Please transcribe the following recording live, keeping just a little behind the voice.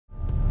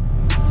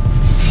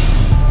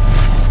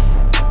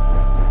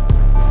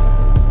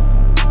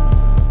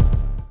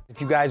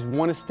guys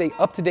want to stay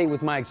up to date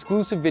with my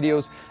exclusive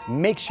videos,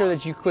 make sure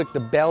that you click the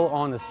bell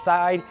on the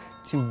side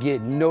to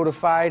get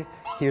notified.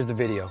 Here's the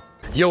video.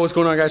 Yo, what's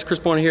going on, guys? Chris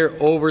Bonner here,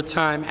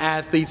 Overtime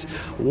Athletes.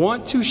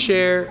 Want to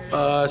share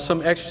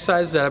some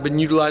exercises that I've been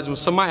utilizing with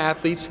some of my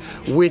athletes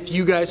with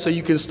you guys so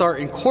you can start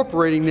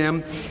incorporating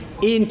them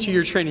into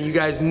your training. You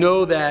guys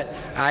know that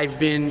I've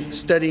been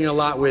studying a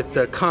lot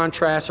with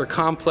contrast or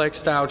complex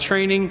style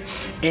training,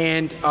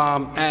 and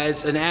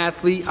as an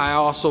athlete I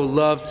also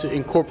love to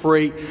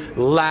incorporate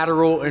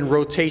lateral and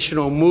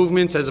rotational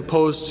movements as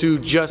opposed to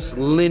just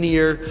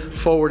linear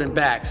forward and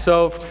back.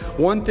 So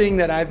one thing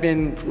that I've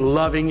been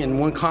loving, and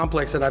one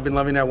complex that I've been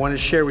loving that I want to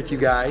share with you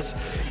guys,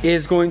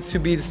 is going to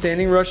be the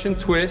standing Russian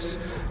twist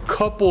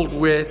coupled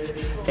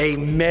with a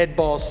med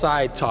ball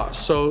side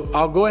toss. So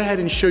I'll go ahead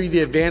and show you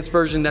the advanced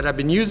version that I've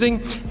been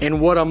using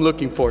and what I'm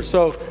looking for.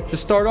 So to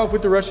start off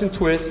with the Russian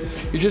twist,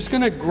 you're just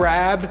gonna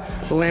grab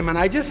the landmine.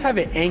 I just have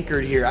it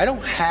anchored here. I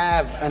don't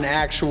have an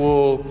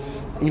actual,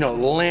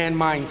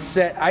 landmine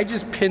set. I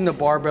just pin the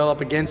barbell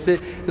up against it.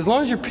 As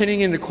long as you're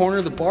pinning in the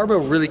corner, the barbell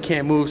really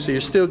can't move, so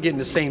you're still getting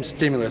the same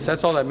stimulus.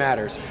 That's all that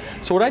matters.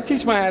 So what I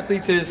teach my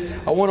athletes is,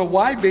 I want a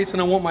wide base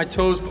and I want my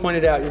toes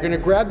pointed out. You're gonna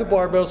grab the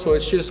barbell so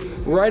it's just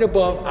right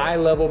above eye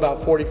level,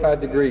 about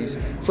 45 degrees.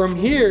 From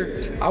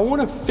here, I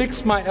wanna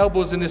fix my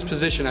elbows in this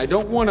position. I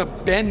don't wanna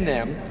bend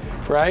them,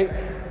 right?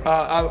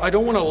 I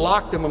don't want to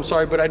lock them, I'm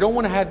sorry, but I don't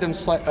want to have them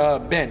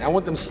bent. I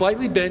want them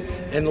slightly bent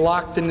and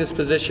locked in this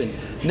position.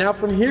 Now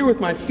from here, with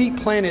my feet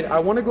planted, I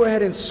want to go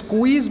ahead and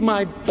squeeze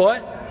my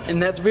butt,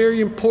 and that's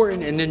very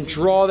important, and then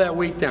draw that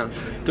weight down.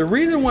 The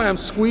reason why I'm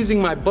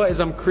squeezing my butt is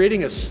I'm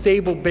creating a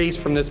stable base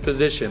from this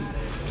position.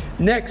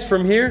 Next,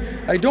 from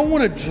here, I don't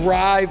want to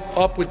drive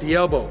up with the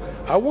elbow.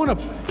 I want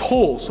to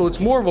pull, so it's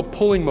more of a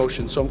pulling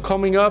motion. So I'm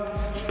coming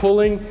up,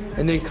 pulling,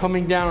 and then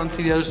coming down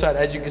onto the other side.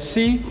 As you can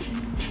see,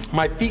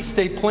 my feet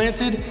stay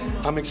planted,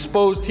 I'm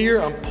exposed here,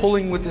 I'm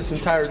pulling with this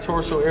entire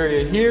torso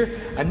area here.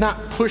 I'm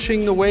not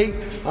pushing the weight,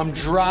 I'm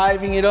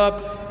driving it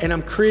up, and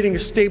I'm creating a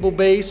stable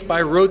base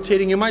by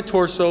rotating in my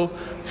torso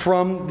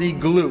from the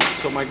glutes.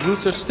 So my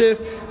glutes are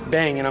stiff,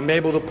 bang, and I'm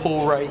able to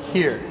pull right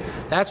here.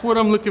 That's what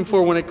I'm looking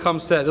for when it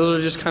comes to that. Those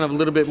are just kind of a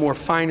little bit more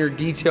finer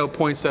detail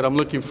points that I'm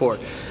looking for.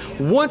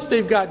 Once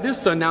they've got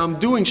this done, now I'm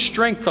doing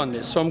strength on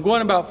this. So I'm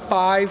going about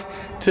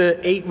 5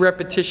 to 8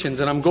 repetitions,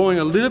 and I'm going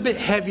a little bit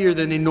heavier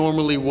than they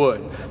normally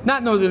would.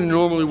 Not more than they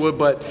normally would,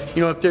 but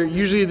if they're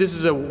usually, this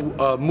is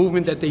a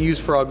movement that they use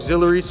for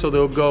auxiliary, so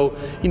they'll go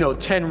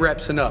 10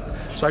 reps and up.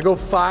 So I go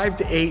 5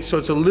 to 8, so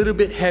it's a little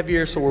bit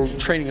heavier, so we're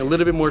training a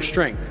little bit more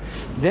strength.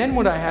 Then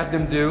what I have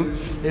them do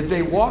is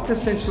they walk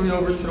essentially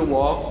over to the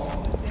wall,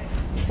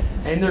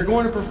 and they're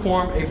going to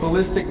perform a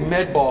ballistic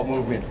med ball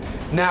movement.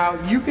 Now,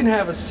 you can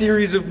have a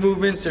series of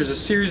movements. There's a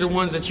series of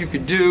ones that you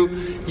could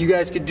do. You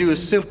guys could do a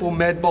simple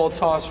med ball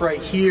toss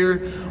right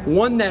here.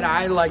 One that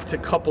I like to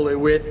couple it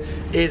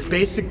with is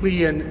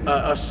basically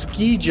a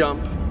ski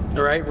jump,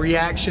 all right,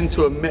 reaction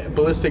to a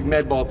ballistic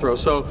med ball throw.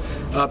 So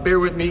bear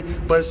with me,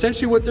 but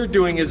essentially what they're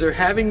doing is they're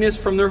having this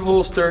from their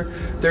holster,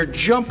 they're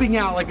jumping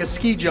out like a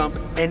ski jump,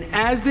 and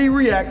as they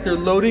react, they're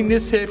loading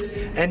this hip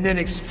and then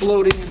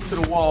exploding into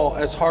the wall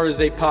as hard as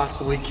they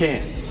possibly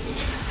can.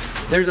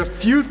 There's a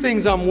few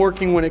things I'm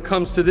working when it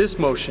comes to this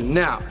motion.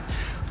 Now,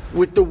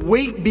 with the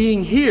weight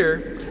being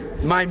here,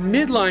 my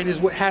midline is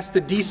what has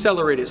to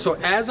decelerate it. So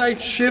as I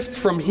shift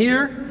from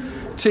here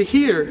to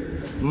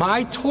here,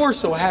 my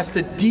torso has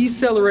to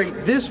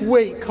decelerate this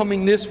weight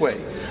coming this way.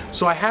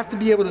 So I have to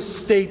be able to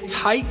stay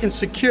tight and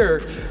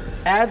secure.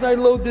 As I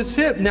load this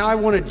hip, now I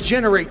want to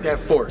generate that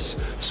force.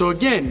 So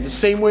again, the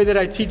same way that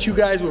I teach you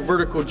guys with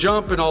vertical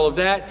jump and all of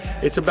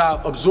that, it's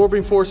about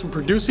absorbing force and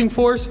producing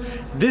force.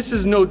 This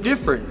is no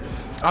different.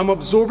 I'm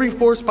absorbing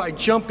force by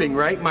jumping,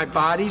 right? My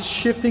body's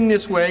shifting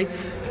this way.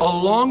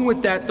 Along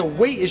with that, the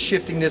weight is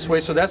shifting this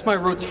way, so that's my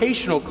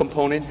rotational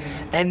component.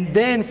 And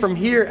then from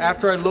here,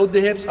 after I load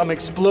the hips, I'm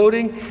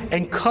exploding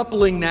and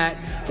coupling that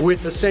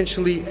with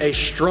essentially a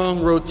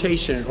strong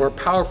rotation or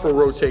powerful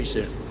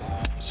rotation.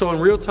 So in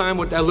real time,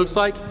 what that looks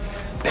like,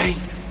 bang,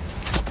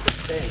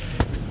 bang.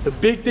 The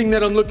big thing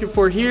that I'm looking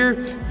for here,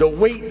 the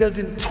weight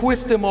doesn't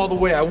twist them all the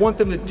way. I want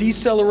them to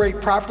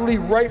decelerate properly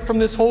right from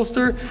this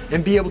holster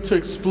and be able to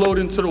explode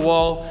into the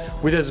wall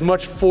with as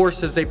much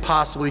force as they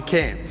possibly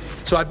can.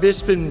 So I've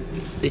just been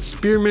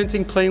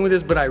experimenting, playing with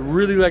this, but I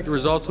really like the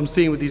results I'm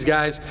seeing with these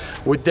guys,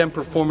 with them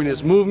performing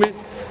this movement.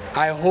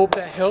 I hope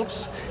that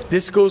helps.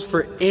 This goes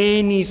for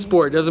any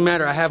sport. It doesn't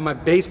matter. I have my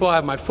baseball, I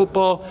have my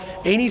football.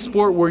 Any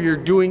sport where you're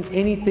doing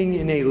anything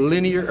in a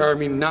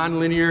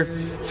non-linear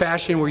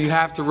fashion where you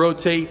have to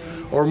rotate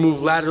or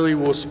move laterally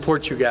will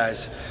support you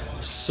guys.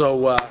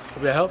 So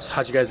hope that helps.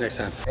 Catch you guys next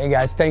time. Hey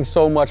guys, thanks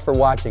so much for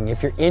watching.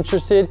 If you're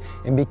interested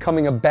in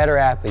becoming a better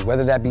athlete,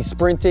 whether that be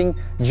sprinting,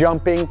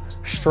 jumping,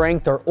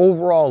 strength, or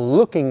overall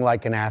looking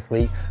like an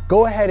athlete,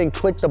 go ahead and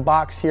click the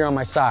box here on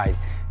my side.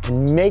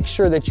 And make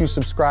sure that you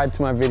subscribe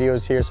to my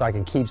videos here so I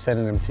can keep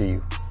sending them to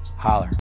you. Holler.